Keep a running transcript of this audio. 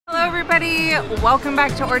Hello everybody, welcome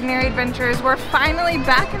back to Ordinary Adventures. We're finally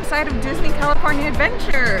back inside of Disney California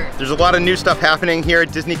Adventure. There's a lot of new stuff happening here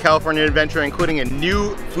at Disney California Adventure, including a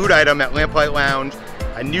new food item at Lamplight Lounge,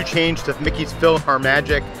 a new change to Mickey's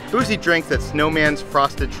PhilharMagic, boozy drinks at Snowman's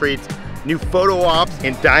Frosted Treats, new photo ops,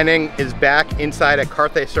 and dining is back inside at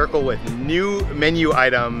Carthay Circle with new menu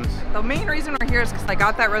items. The main reason we're here is because I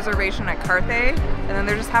got that reservation at Carthay, and then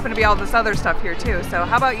there just happened to be all this other stuff here too. So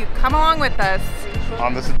how about you come along with us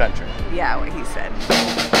on this adventure? Yeah, what he said.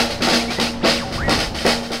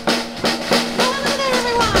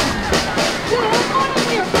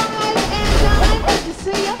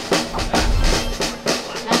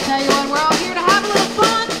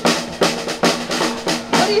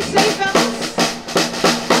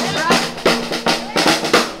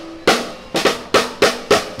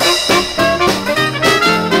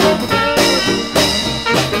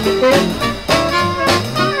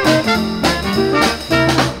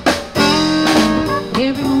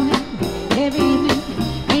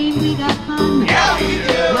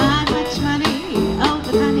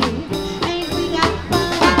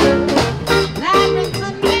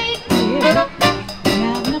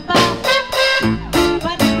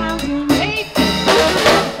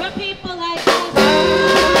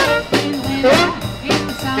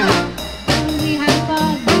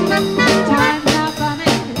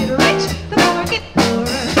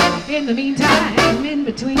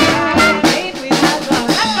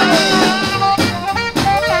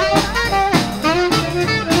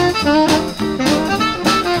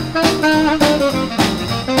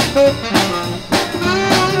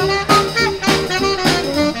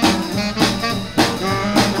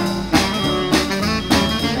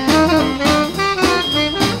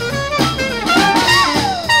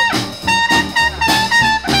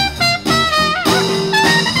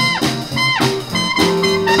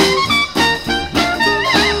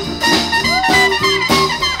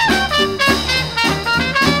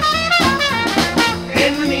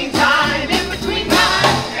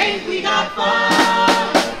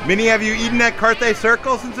 Minnie, have you eaten at Carthay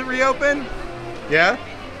Circle since it reopened? Yeah?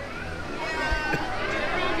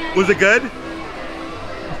 Was it good?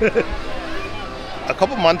 A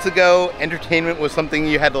couple months ago, entertainment was something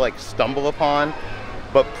you had to like stumble upon.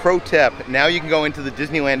 But pro tip, now you can go into the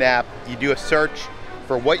Disneyland app, you do a search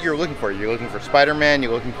for what you're looking for. You're looking for Spider-Man,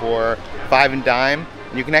 you're looking for Five and Dime,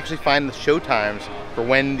 and you can actually find the show times for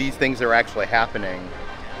when these things are actually happening.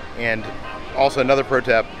 And also another pro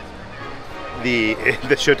tip, the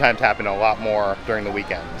showtimes happen a lot more during the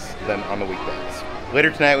weekends than on the weekdays.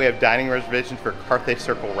 Later tonight we have dining reservations for Carthay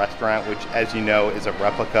Circle Restaurant, which, as you know, is a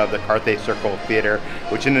replica of the Carthay Circle Theater,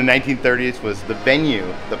 which in the 1930s was the venue,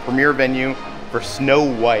 the premier venue for Snow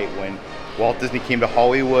White. When Walt Disney came to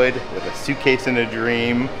Hollywood with a suitcase and a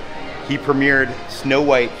dream, he premiered Snow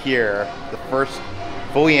White here, the first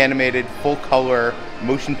fully animated, full color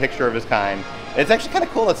motion picture of his kind. And it's actually kind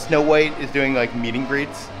of cool that Snow White is doing like meet and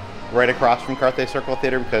greets right across from Carthay Circle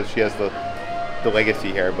Theater because she has the legacy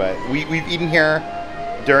here. But we've eaten here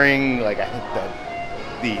during like I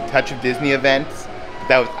think the Touch of Disney events.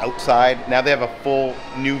 That was outside. Now they have a full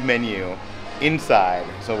new menu inside,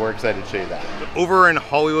 so we're excited to show you that. Over in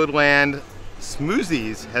Hollywoodland,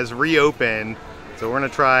 Schmoozies has reopened, so we're gonna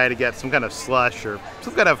try to get some kind of slush or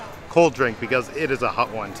some kind of cold drink because it is a hot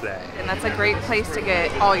one today. And that's a great place to get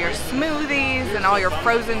all your smoothies and all your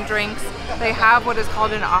frozen drinks. They have what is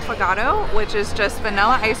called an Affogato, which is just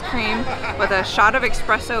vanilla ice cream with a shot of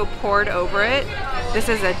espresso poured over it. This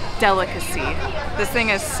is a delicacy. This thing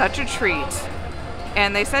is such a treat.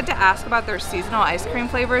 And they said to ask about their seasonal ice cream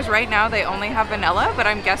flavors. Right now they only have vanilla, but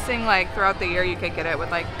I'm guessing like throughout the year you could get it with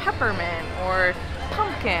like peppermint or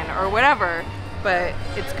pumpkin or whatever. But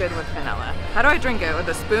it's good with vanilla. How do I drink it? With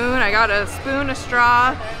a spoon? I got a spoon, a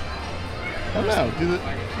straw. I don't know.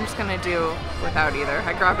 I'm just gonna do without either.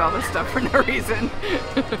 I grabbed all this stuff for no reason.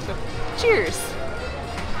 Cheers.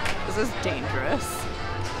 This is dangerous.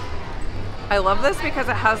 I love this because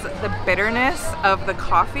it has the bitterness of the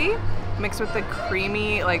coffee mixed with the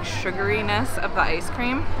creamy, like sugariness of the ice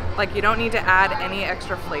cream. Like you don't need to add any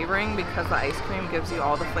extra flavoring because the ice cream gives you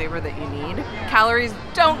all the flavor that you need. Calories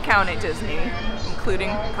don't count at Disney, including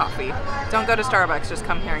coffee. Don't go to Starbucks, just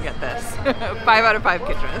come here and get this. 5 out of 5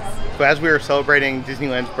 kitchens. So as we were celebrating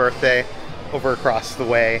Disneyland's birthday over across the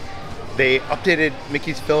way, they updated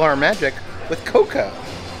Mickey's PhilharMagic with Coco.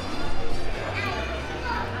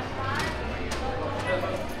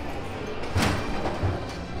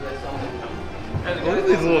 Look at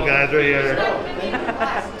these little guys right here.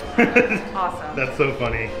 Awesome. That's so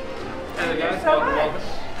funny. Thank you so much.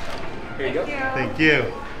 Here you go. Thank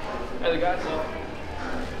you. Hey, the guys.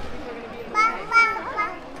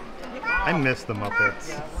 I miss the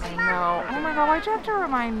Muppets. I know. Oh my god, why'd you have to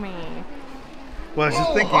remind me? Well, I was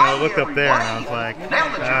just thinking, I looked up there and I was like,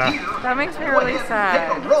 that makes me really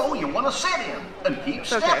sad. Pick a row you want to sit in and keep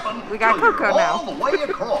stepping. We got Coco now. All the way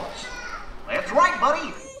across. That's right, buddy.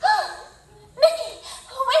 Mickey,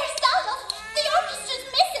 where's Donald? The orchestra's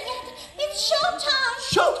missing it. It's showtime.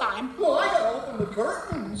 Showtime? Well, I gotta open the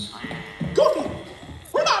curtains. Goofy,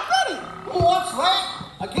 we're not ready. What's that?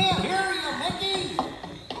 I can't hear you, Mickey.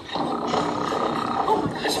 Oh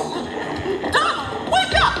my gosh. Donald,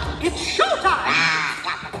 wake up! It's showtime.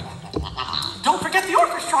 Don't forget the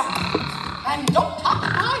orchestra. And don't touch my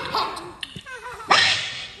hat.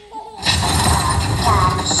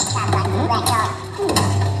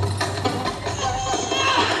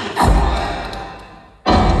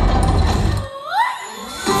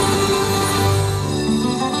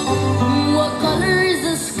 What color is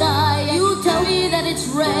the sky? You tell me that it's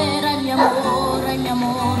red. Ay, mi amor, ay, mi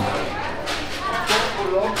amor.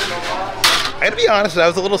 I gotta be honest, I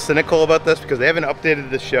was a little cynical about this because they haven't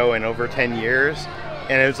updated the show in over 10 years.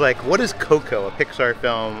 And it was like, what is Coco, a Pixar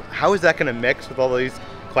film? How is that gonna mix with all these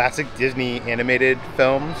classic Disney animated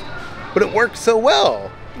films? But it worked so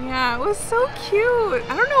well. Yeah, it was so cute.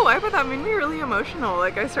 I don't know why, but that made me really emotional.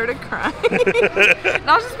 Like, I started crying.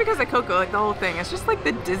 Not just because of Coco, like the whole thing. It's just like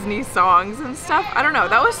the Disney songs and stuff. I don't know.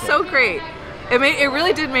 That was so great. It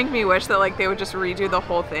really did make me wish that like they would just redo the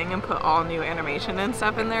whole thing and put all new animation and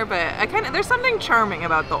stuff in there. But there's something charming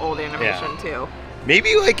about the old animation too.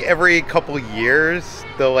 Maybe like every couple years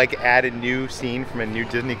they'll like add a new scene from a new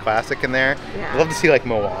Disney classic in there. Yeah. I'd love to see like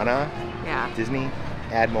Moana. Yeah. Disney,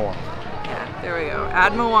 add Moana. Yeah, there we go.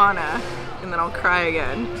 Add Moana, and then I'll cry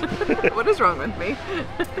again. What is wrong with me?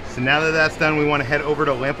 So now that that's done, we want to head over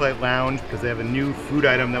to Lamplight Lounge because they have a new food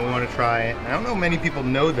item that we want to try. And I don't know if many people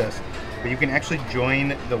know this, but you can actually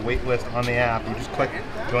join the wait list on the app. You just click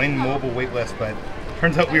join mobile wait list, but it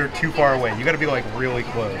turns out we were too far away. You got to be like really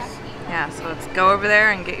close. Yeah, so let's go over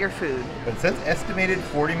there and get your food. But it says estimated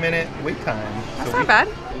 40-minute wait time. That's not bad.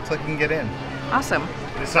 Looks like we can get in. Awesome.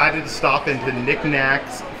 Decided to stop into Knick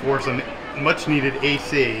Knack's for some much needed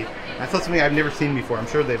AC. That's not something I've never seen before. I'm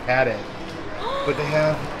sure they've had it. But they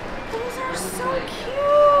have... These are so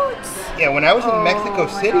cute. Yeah, when I was in Mexico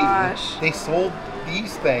my City, gosh. they sold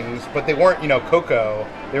these things, but they weren't, Coco.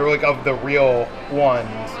 They were like of the real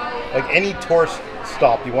ones. Like any tourist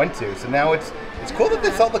stop you went to. So now it's cool that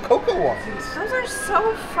they sell the Coco ones. Those are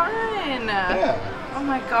so fun. Yeah. Oh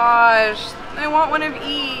my gosh. I want one of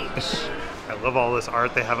each. I love all this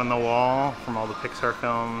art they have on the wall from all the Pixar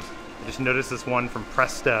films. I just noticed this one from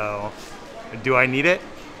Presto. Do I need it?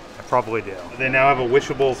 I probably do. They now have a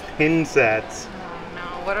Wishables pin set. Oh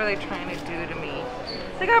no, what are they trying to do to me?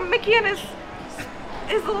 They got Mickey in his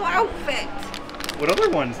little outfit. What other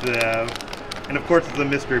ones do they have? And of course it's a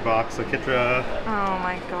mystery box, so Kitra. Oh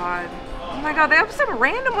my god. Oh my god, they have some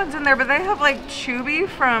random ones in there, but they have like Chubby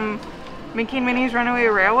from Mickey and Minnie's Runaway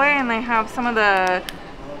Railway, and they have some of the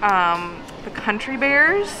country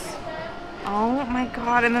bears. Oh my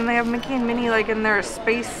god, and then they have Mickey and Minnie like in their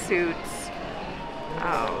space suits.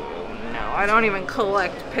 Oh no, I don't even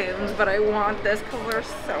collect pins, but I want this because they're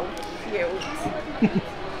so cute.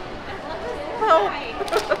 Help!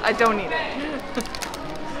 I don't need it.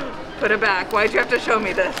 Put it back. Why'd you have to show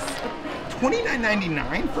me this?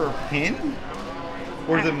 $29.99 for a pin?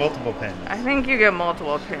 Or is it multiple pins? I think you get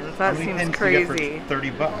multiple pins. That seems pins crazy. Do you get for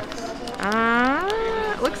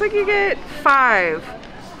 $30? Looks like you get 5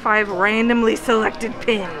 randomly selected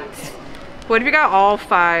pins. What if you got all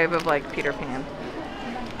 5 of like Peter Pan?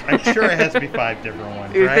 I'm sure it has to be 5 different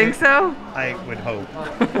ones, You right? think so? I would hope.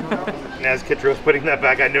 And as Kitra was putting that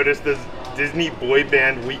back, I noticed this Disney Boy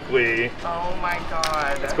Band Weekly. Oh my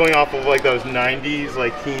god. It's going off of like those 90s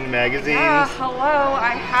like teen magazines. Yeah, hello.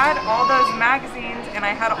 I had all those magazines and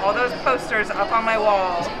I had all those posters up on my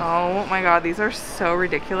wall. Oh my god, these are so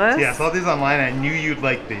ridiculous. Yeah, I saw these online and I knew you'd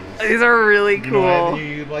like these. These are really cool. You know why I knew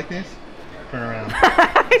you'd like these? Turn around.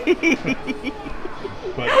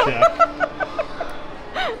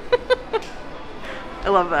 I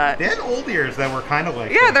love that. They had old ears that were kind of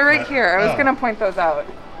like Yeah, this, they're right but- here. I was oh. gonna point those out.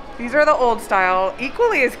 These are the old style,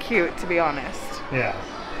 equally as cute, to be honest. Yeah.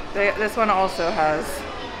 This one also has.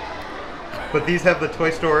 But these have the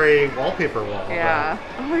Toy Story wallpaper wall. Yeah.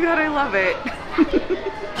 Oh my god, I love it.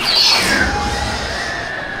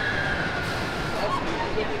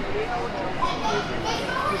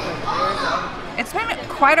 It's been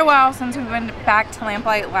quite a while since we've been back to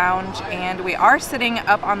Lamplight Lounge, and we are sitting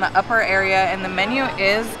up on the upper area, and the menu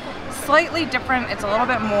is slightly different. It's a little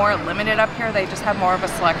bit more limited up here. They just have more of a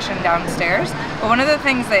selection downstairs. But one of the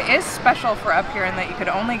things that is special for up here and that you could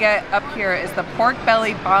only get up here is the pork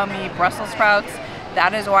belly banh mi Brussels sprouts.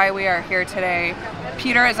 That is why we are here today.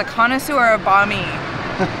 Peter is a connoisseur of banh mi.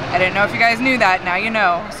 I didn't know if you guys knew that. Now you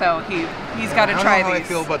know. So he's got to try these. I don't know how I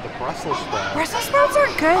feel about the Brussels sprouts. Brussels sprouts are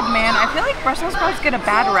good, man. I feel like Brussels sprouts get a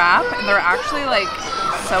bad rap, and they're actually like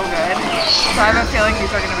so good. So I have a feeling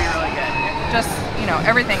these are going to be really good. Just, you know,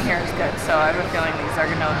 everything here is good. So I have a feeling these are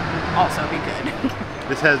going to also be good.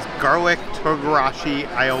 This has garlic, togarashi,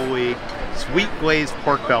 aioli, sweet glazed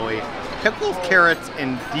pork belly, pickled carrots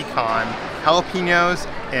and daikon, jalapenos,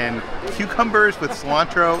 and cucumbers with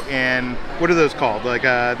cilantro, and what are those called? Like,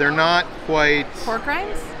 they're not quite... Pork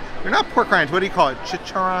rinds? They're not pork rinds. What do you call it?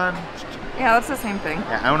 Chicharron? Yeah, that's the same thing.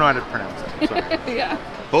 Yeah, I don't know how to pronounce it. I'm sorry. Yeah.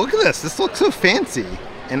 But look at this. This looks so fancy.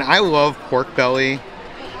 And I love pork belly.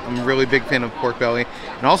 I'm a really big fan of pork belly.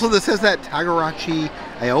 And also this has that togarashi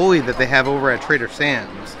aioli that they have over at Trader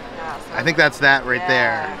Sam's. I think that's that right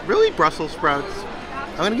there. Really, Brussels sprouts?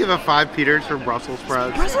 I'm gonna give it 5 Peters for Brussels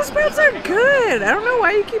sprouts. Brussels sprouts are good. I don't know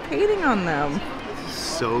why you keep hating on them.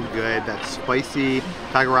 So good. That spicy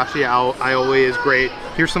togarashi aioli is great.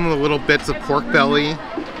 Here's some of the little bits of pork belly,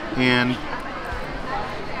 and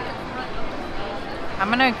I'm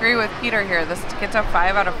gonna agree with Peter here. This gets a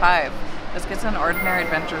 5 out of 5. This gets an Ordinary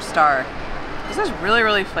Adventure star. This is really,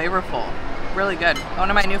 really flavorful. Really good. One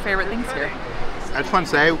of my new favorite things here. I just want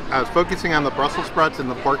to say, I was focusing on the Brussels sprouts and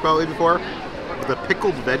the pork belly before. The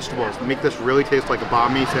pickled vegetables make this really taste like a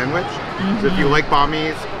banh mi sandwich. So if you like banh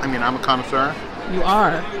mi's, I mean, I'm a connoisseur. You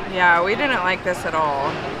are. Yeah, we didn't like this at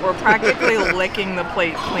all. We're practically licking the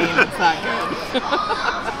plate clean. It's that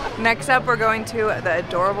good. Next up, we're going to the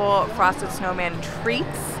Adorable Frosted Snowman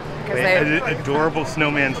Treats. Adorable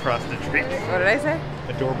Snowman Frosted Treats. What did I say?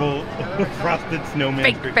 Adorable Frosted Snowman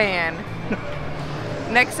Fake Treats. fan.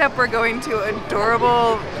 Next up, we're going to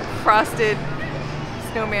Adorable Frosted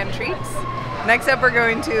Snowman Treats. Next up, we're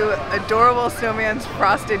going to Adorable Snowman's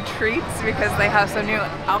Frosted Treats because they have some new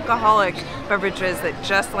alcoholic beverages that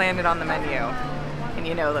just landed on the menu. And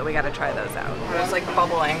you know that we gotta try those out. They're just like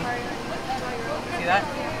bubbling. See that?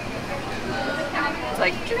 It's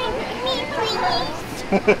like, Drink me, please.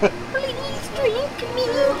 Please drink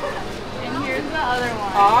me. and here's the other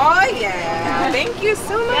one. Oh yeah! Thank you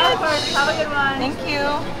so much. Have a good one. Thank you.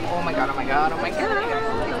 Oh my god, oh my god, oh my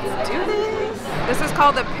god. Let's do this. This is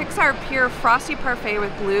called the Pixar Pier Frosty Parfait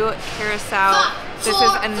with blue Curaçao. This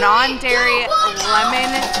is a non-dairy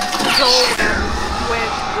lemon Dole Whip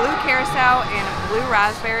with blue Curaçao and blue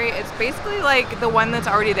raspberry. It's basically like the one that's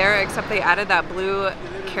already there, except they added that blue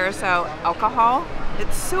Curaçao alcohol.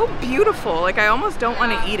 It's so beautiful. Like, I almost don't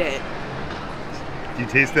want to eat it. Do you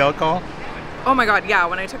taste the alcohol? Oh my god, yeah,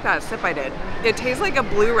 when I took that sip I did. It tastes like a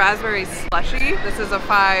blue raspberry slushy. This is a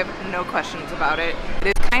 5, no questions about it.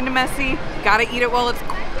 It is kind of messy. Gotta eat it while it's,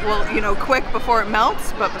 quick before it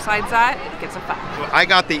melts, but besides that, it gets a 5. Well, I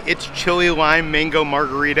got the It's Chile-Lime Mango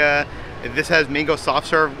Margarita. This has mango soft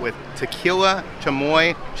serve with tequila,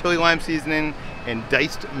 chamoy, chili lime seasoning, and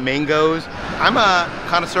diced mangoes. I'm a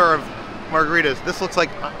connoisseur of margaritas. This looks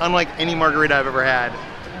like unlike any margarita I've ever had.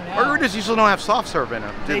 Margaritas usually don't have soft serve in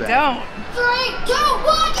them, do they? They don't. 3, 2,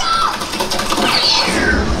 1, go!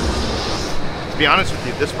 To be honest with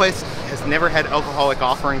you, this place has never had alcoholic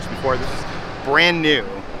offerings before. This is brand new,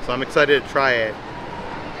 so I'm excited to try it.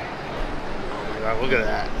 Oh my god, look at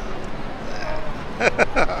that.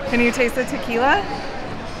 Can you taste the tequila?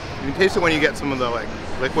 You can taste it when you get some of the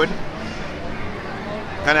liquid.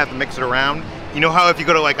 Kind of have to mix it around. You know how if you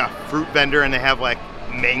go to a fruit vendor and they have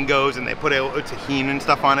mangoes and they put a tahini and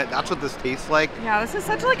stuff on it, that's what this tastes like. Yeah, this is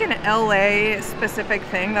such an LA specific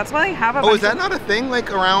thing. That's why they have a Oh, is that not a thing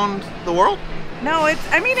around the world? No, it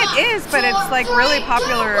is, but it's really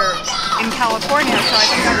popular in California, so I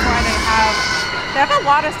think that's why they have a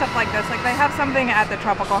lot of stuff like this. They have something at the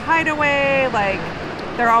Tropical Hideaway,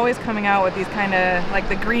 they're always coming out with these kind of,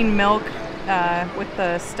 the green milk with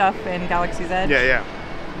the stuff in Galaxy's Edge. Yeah.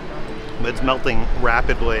 But it's melting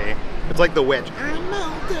rapidly. It's like the witch. I'm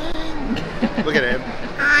melting. Look at it.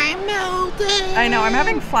 I'm melting. I know, I'm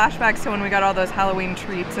having flashbacks to when we got all those Halloween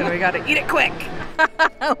treats and we gotta eat it quick.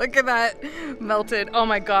 Look at that, melted. Oh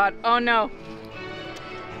my god, oh no.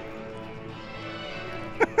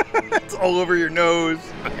 It's all over your nose.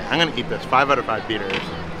 Okay, I'm gonna eat this. 5 out of 5 Peters.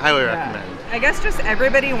 Highly recommend. I guess just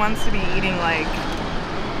everybody wants to be eating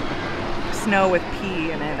snow with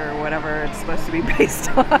pea in it or whatever it's supposed to be based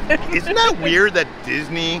on. Isn't that weird that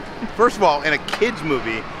Disney, first of all, in a kid's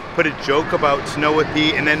movie, put a joke about Snow with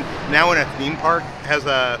Pea, and then now in a theme park has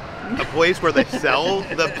a place where they sell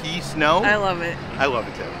the pea snow. I love it. I love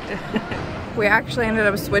it too. We actually ended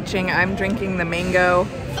up switching. I'm drinking the mango.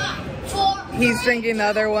 He's drinking the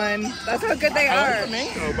other one. That's how good they are. I like the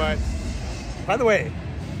mango, but by the way,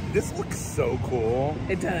 this looks so cool.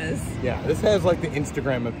 It does. Yeah, this has like the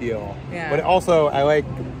Instagram appeal. Yeah. But also, I like,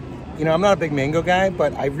 you know, I'm not a big mango guy,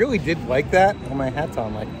 but I really did like that. Oh, my hat's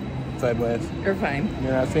on like sideways. You're fine.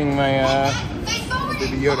 You're not seeing my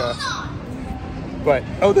Baby Yoda. But,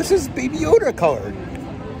 oh, this is Baby Yoda colored.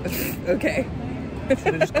 Okay.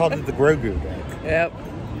 They just called it the Grogu deck. Yep.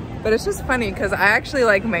 But it's just funny because I actually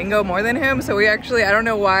like mango more than him, so we actually, I don't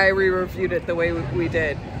know why we reviewed it the way we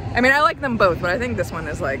did. I mean, I like them both, but I think this one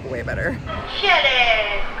is like way better.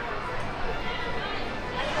 Cheddar.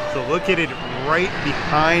 So located right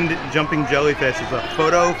behind Jumping Jellyfish is a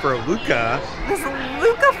photo for Luca. This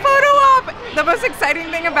Luca photo op! The most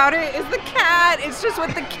exciting thing about it is the cat. It's just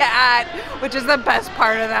with the cat, which is the best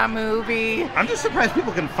part of that movie. I'm just surprised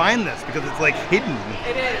people can find this because it's like hidden.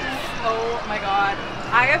 It is. Oh my god.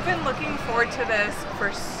 I have been looking forward to this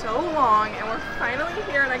for so long, and we're finally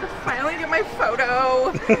here, and I can finally get my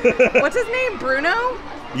photo. What's his name? Bruno?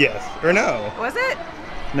 Yes. Or no. Was it?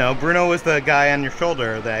 No, Bruno was the guy on your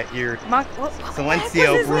shoulder that you're...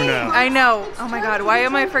 Silencio Bruno. I know. Oh my god, why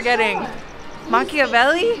am I forgetting?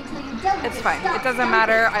 Machiavelli? It's fine. It doesn't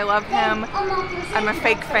matter. I love him. I'm a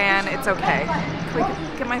fake fan. It's okay. Can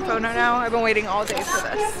we get my photo now? I've been waiting all day for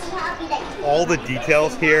this. All the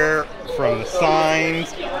details here, from the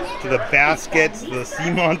signs to the baskets, the sea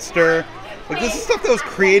monster. Like, this is stuff that was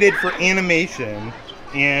created for animation,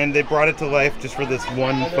 and they brought it to life just for this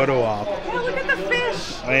one photo op. Oh, look at the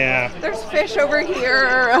fish. Oh yeah. There's fish over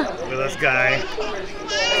here. Look at this guy.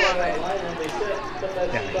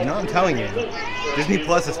 Yeah, you know what I'm telling you. Disney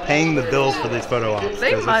Plus is paying the bills for these photo ops.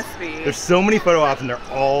 They must be. There's so many photo ops, and they're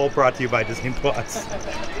all brought to you by Disney Plus.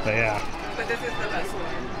 So yeah. But this is the best one.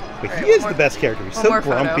 But All he right, is the best character. He's one so more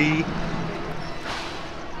photo. grumpy.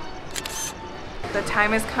 The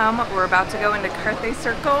time has come. We're about to go into Carthay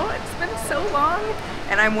Circle. It's been so long,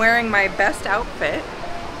 and I'm wearing my best outfit.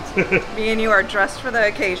 Me and you are dressed for the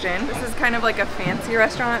occasion. This is kind of like a fancy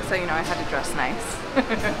restaurant, so you know I had to dress nice.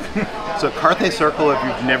 So Carthay Circle, if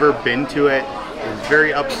you've never been to it, is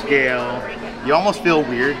very upscale. You almost feel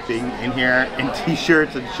weird being in here in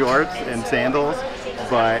t-shirts and shorts and sandals,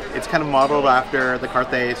 but it's kind of modeled after the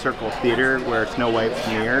Carthay Circle Theater where Snow White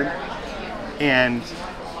premiered. And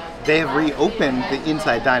they have reopened the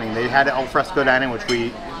inside dining. They had al fresco dining, which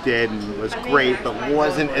we did and was great, but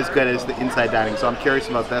wasn't as good as the inside dining. So I'm curious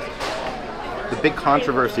about this. The big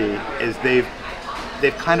controversy is they've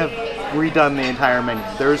kind of redone the entire menu.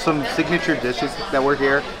 There's some signature dishes that were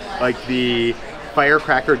here, like the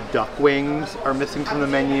firecracker duck wings are missing from the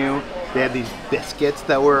menu. They had these biscuits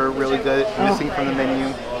that were really good missing from the menu.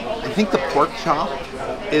 I think the pork chop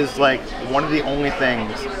is like one of the only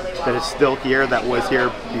things that is still here that was here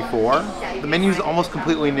before. The menu is almost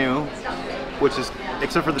completely new, which is,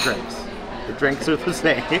 except for the drinks. The drinks are the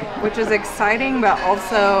same. Which is exciting, but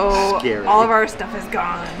also scary. All of our stuff is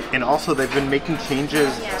gone. And also they've been making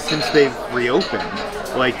changes since they've reopened.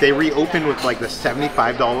 Like they reopened with like the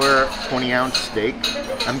 $75 20-ounce steak.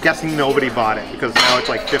 I'm guessing nobody bought it because now it's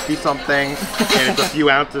like 50 something and it's a few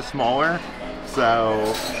ounces smaller.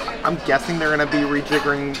 So I'm guessing they're gonna be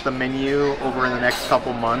rejiggering the menu over in the next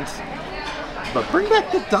couple months. But bring back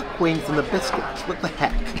the duck wings and the biscuits. What the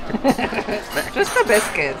heck? Just the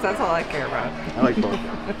biscuits. That's all I care about. I like both.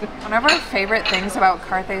 One of our favorite things about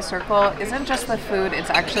Carthay Circle isn't just the food, it's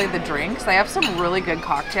actually the drinks. They have some really good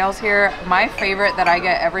cocktails here. My favorite that I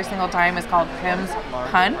get every single time is called Pimm's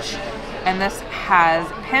Punch. And this has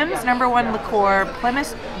Pimm's #1 liqueur,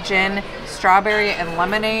 Plymouth gin, strawberry, and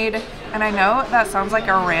lemonade. And I know that sounds like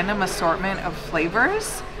a random assortment of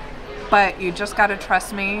flavors, but you just gotta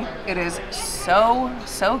trust me. It is so,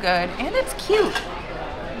 so good. And it's cute.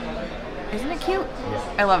 Isn't it cute?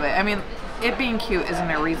 Yeah. I love it. I mean, it being cute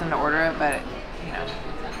isn't a reason to order it, but you know,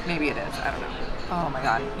 maybe it is. I don't know. Oh my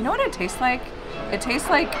god. You know what it tastes like? It tastes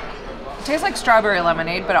like strawberry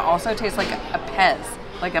lemonade, but it also tastes like a Pez,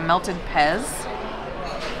 like a melted Pez.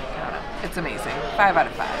 I don't know. It's amazing. 5 out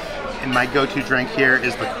of 5. And my go-to drink here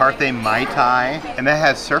is the Carthay Mai Tai, and that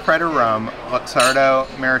has Surfrider rum, Luxardo,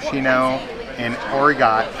 maraschino, and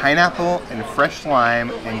Origot, pineapple and fresh lime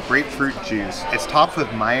and grapefruit juice. It's topped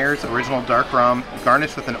with Meyer's original dark rum,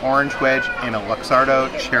 garnished with an orange wedge and a Luxardo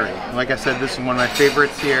cherry. Like I said, this is one of my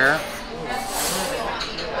favorites here.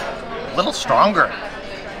 A little stronger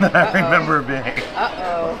than I remember it being.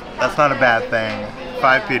 Uh-oh. That's not a bad thing.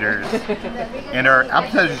 5 Peters. And our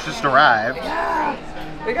appetizers just arrived. Yeah.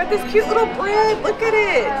 We got this cute little bread. Look at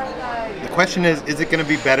it. The question is it going to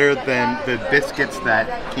be better than the biscuits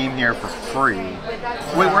that came here for free?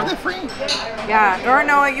 Wait, were they free? Yeah. Or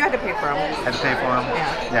no, you had to pay for them. Had to pay for them?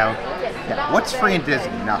 Yeah. Yeah. What's free in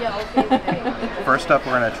Disney? Nothing. First up,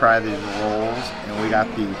 we're going to try these rolls, and we got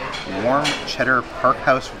the warm cheddar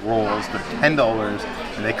Parkhouse rolls. They're $10,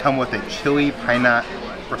 and they come with a chili pineapple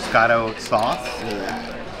Froscato sauce.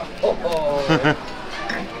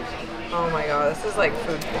 Oh my god, this is like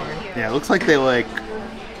food porn. Yeah, it looks like they like...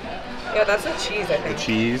 Yeah, that's the cheese, I think. The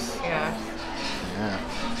cheese? Yeah. Yeah.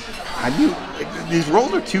 How do you... These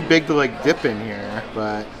rolls are too big to like dip in here,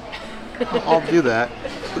 but I'll do that.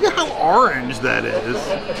 Look at how orange that is.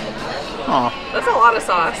 Oh. That's a lot of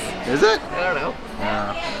sauce. Is it? I don't know.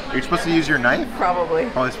 Are you supposed to use your knife? Probably.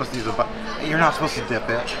 Probably supposed to use a You're not supposed to dip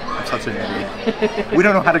it. I'm such an idiot. We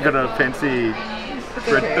don't know how to go to fancy,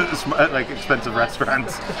 like expensive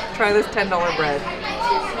restaurants. Try this $10 bread.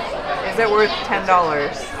 Is it worth $10?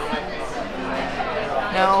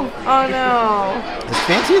 No. Oh no. As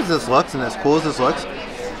fancy as this looks and as cool as this looks,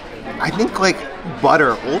 I think like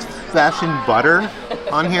butter, old-fashioned butter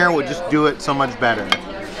on here would just do it so much better.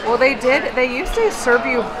 Well, they used to serve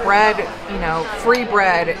you bread, you know, free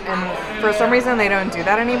bread, and for some reason they don't do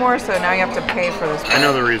that anymore, so now you have to pay for this bread. I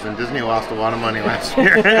know the reason. Disney lost a lot of money last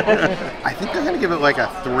year. I think they're going to give it like a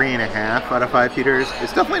 3.5 out of 5 Peters.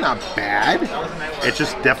 It's definitely not bad. It's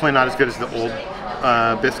just definitely not as good as the old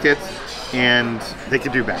biscuits, and they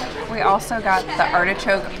could do better. We also got the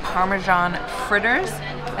Artichoke-Parmesan Fritters,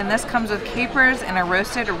 and this comes with capers and a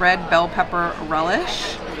roasted red bell pepper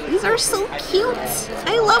relish. These are so cute.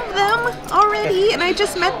 I love them already, and I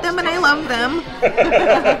just met them and I love them.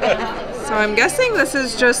 So I'm guessing this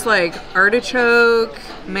is just like artichoke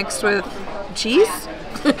mixed with cheese?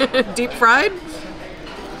 Deep fried?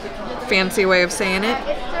 Fancy way of saying it.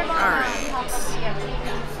 Alright.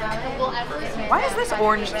 Why is this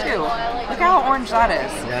orange too? Look how orange that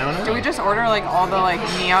is. Yeah, I don't know. Do we just order like all the like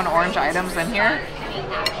neon orange items in here?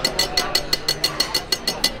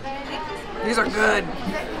 These are good.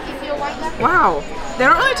 Wow. They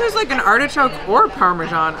don't really taste like an artichoke or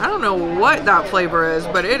Parmesan. I don't know what that flavor is,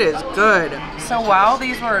 but it is good. So while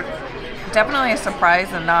these were definitely a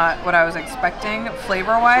surprise and not what I was expecting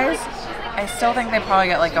flavor-wise, I still think they probably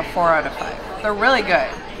get like a 4 out of 5. They're really good,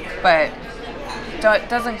 but it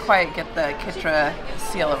doesn't quite get the Kitra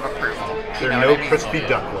seal of approval. They're no crispy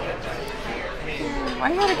duckling. Why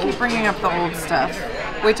do you gotta keep bringing up the old stuff?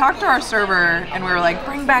 We talked to our server and we were like,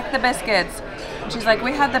 bring back the biscuits. And she's like,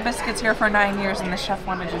 we had the biscuits here for 9 years and the chef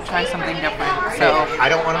wanted to try something different. So I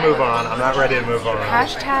don't want to move on. I'm not ready to move on.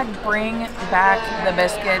 hashtag bring back the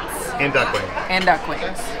biscuits And duckling. and duck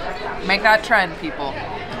wings. Make that trend, people.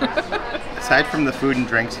 Aside from the food and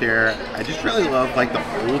drinks here, I just really love like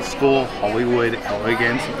the old school Hollywood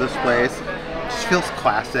elegance of this place. It just feels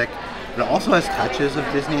classic. It also has touches of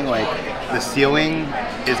Disney, like the ceiling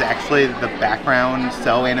is actually the background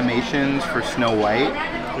cell animations for Snow White.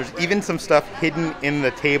 There's even some stuff hidden in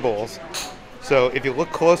the tables. So if you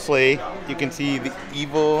look closely, you can see the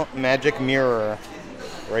evil magic mirror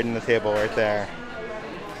right in the table right there.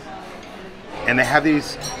 And they have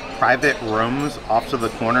these private rooms off to the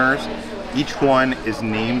corners. Each one is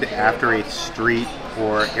named after a street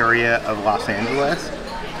or area of Los Angeles.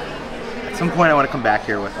 At some point I want to come back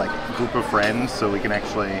here with like a group of friends so we can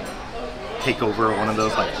actually take over one of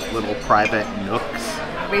those like little private nooks.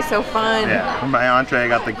 That'd be so fun. Yeah. For my entree I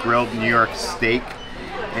got the grilled New York steak.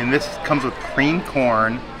 And this comes with cream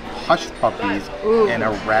corn, hush puppies, and a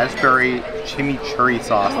raspberry chimichurri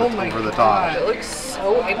sauce that's over the top. It looks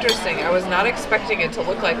so interesting. I was not expecting it to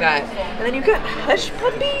look like that. And then you got hush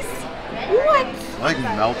puppies? What? It like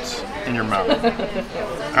melts in your mouth.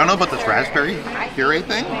 I don't know about this raspberry puree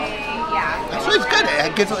thing. Actually, it's good.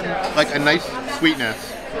 It gives it like a nice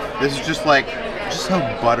sweetness. This is just like, just so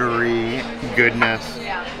buttery goodness.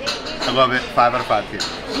 I love it. 5 out of 5 people.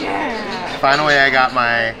 Yeah. Finally, I got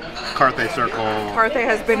my Carthay Circle Carthay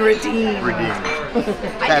has been redeemed.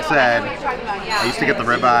 That said, I used to get the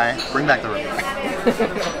ribeye. Bring back the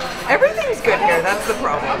ribeye. Everything's good here. That's the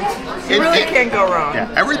problem. You really can't go wrong.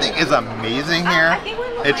 Yeah, everything is amazing here.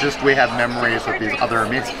 It's just we have memories with these other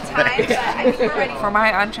amazing things. For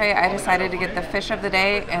my entree, I decided to get the fish of the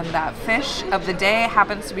day, and that fish of the day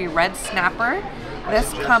happens to be red snapper.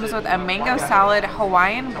 This comes with a mango salad,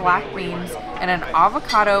 Hawaiian black beans, and an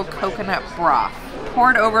avocado coconut broth.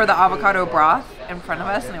 Poured over the avocado broth in front of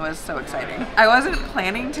us, and it was so exciting. I wasn't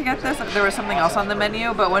planning to get this. There was something else on the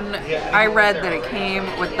menu, but when I read that it came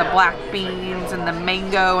with the black beans and the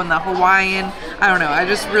mango and the Hawaiian, I don't know, I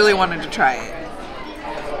just really wanted to try it.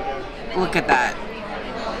 Look at that.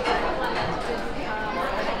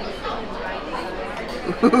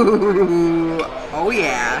 Ooh, oh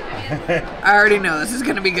yeah. I already know this is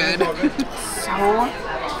gonna be good. So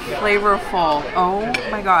flavorful. Oh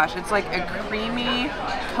my gosh. It's like a creamy,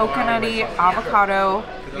 coconutty avocado.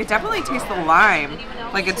 You can definitely taste the lime.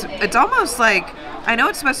 Like it's almost like, I know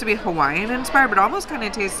it's supposed to be Hawaiian inspired, but it almost kind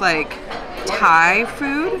of tastes like Thai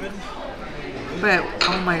food. But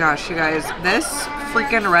oh my gosh, you guys, this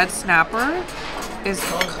freaking red snapper is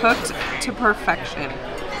cooked to perfection.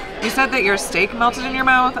 You said that your steak melted in your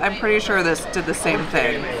mouth. I'm pretty sure this did the same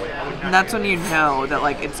thing. And that's when you know that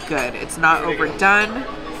like it's good. It's not overdone.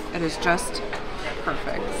 It is just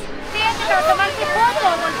perfect.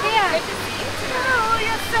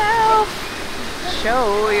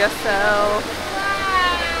 Show yourself.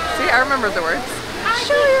 See, I remember the words.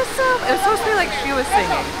 Show yourself. It was supposed to be like she was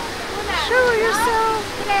singing. Show yourself.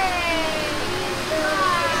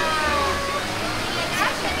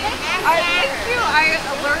 Thank you. I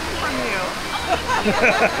learned from you.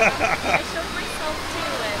 I showed myself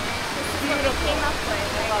too, and this is what we came up with.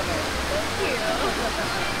 I love it.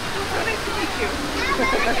 So nice to meet you.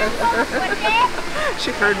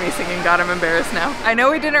 She heard me singing God, I'm embarrassed now. I know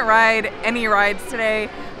we didn't ride any rides today,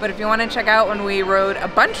 but if you want to check out when we rode a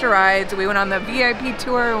bunch of rides, we went on the VIP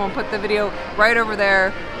tour and we'll put the video right over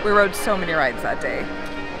there. We rode so many rides that day.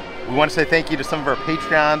 We want to say thank you to some of our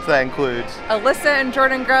Patreons. That includes Alyssa and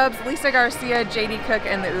Jordan Grubbs, Lisa Garcia, JD Cook,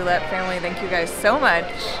 and the Ouellette family. Thank you guys so much.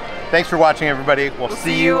 Thanks for watching, everybody. We'll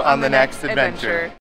see you on the next adventure.